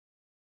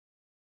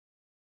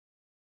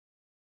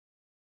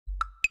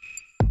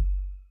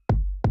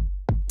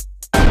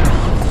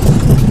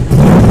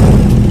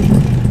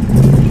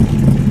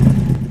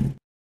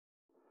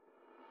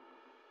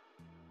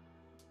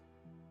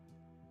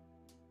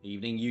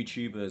evening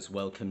YouTubers,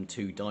 welcome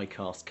to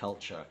Diecast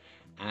Culture,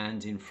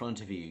 and in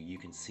front of you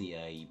can see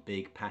a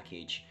big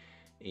package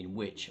in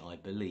which I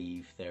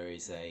believe there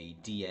is a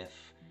DF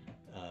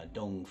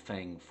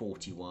Feng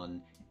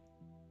 41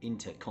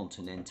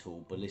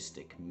 Intercontinental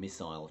ballistic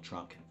missile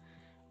truck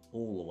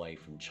all the way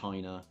from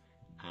China,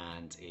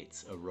 and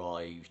it's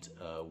arrived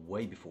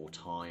way before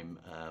time.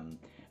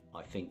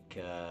 I think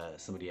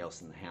somebody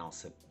else in the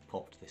house had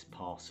popped this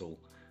parcel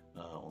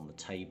on the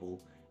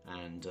table,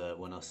 and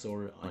when I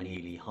saw it I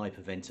nearly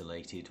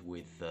hyperventilated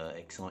with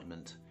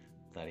excitement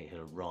that it had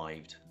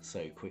arrived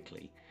so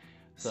quickly.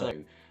 So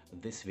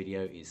this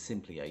video is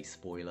simply a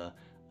spoiler.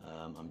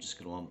 I'm just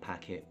going to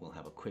unpack it, we'll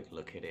have a quick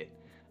look at it,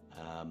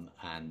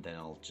 and then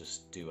I'll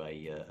just do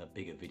a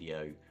bigger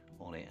video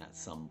on it at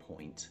some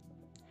point.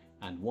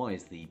 And why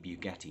is the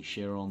Bugatti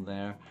Chiron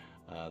there?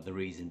 The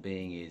reason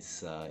being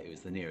is it was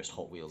the nearest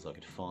Hot Wheels I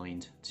could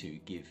find to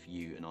give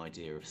you an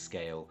idea of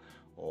scale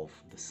of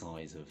the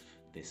size of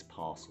this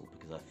parcel,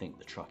 because I think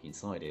the truck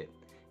inside it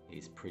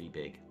is pretty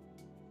big.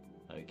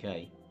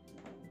 Okay.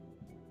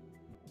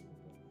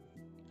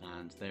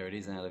 And there it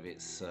is out of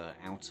its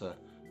outer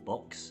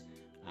box,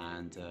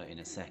 and in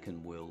a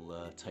second we'll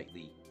take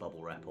the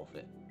bubble wrap off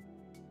it.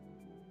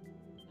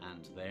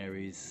 And there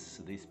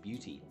is this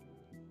beauty.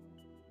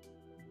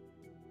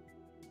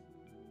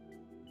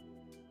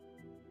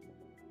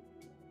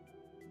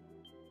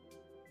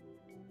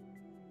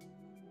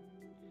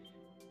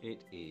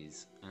 It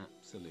is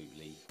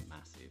absolutely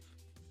massive.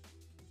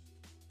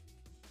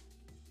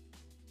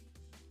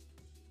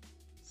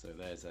 So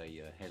there's a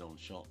head-on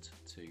shot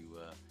to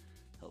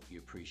help you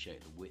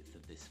appreciate the width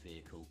of this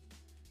vehicle.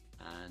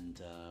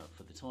 And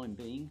for the time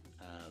being,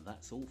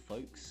 that's all,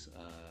 folks.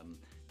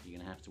 You're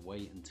gonna have to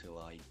wait until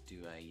I do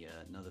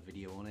another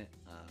video on it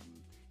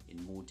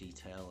in more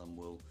detail, and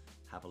we'll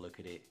have a look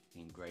at it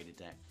in greater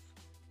depth,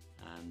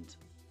 and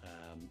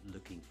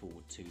looking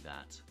forward to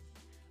that.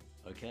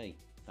 Okay,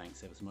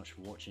 thanks ever so much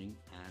for watching,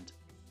 and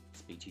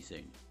speak to you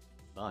soon.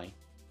 Bye.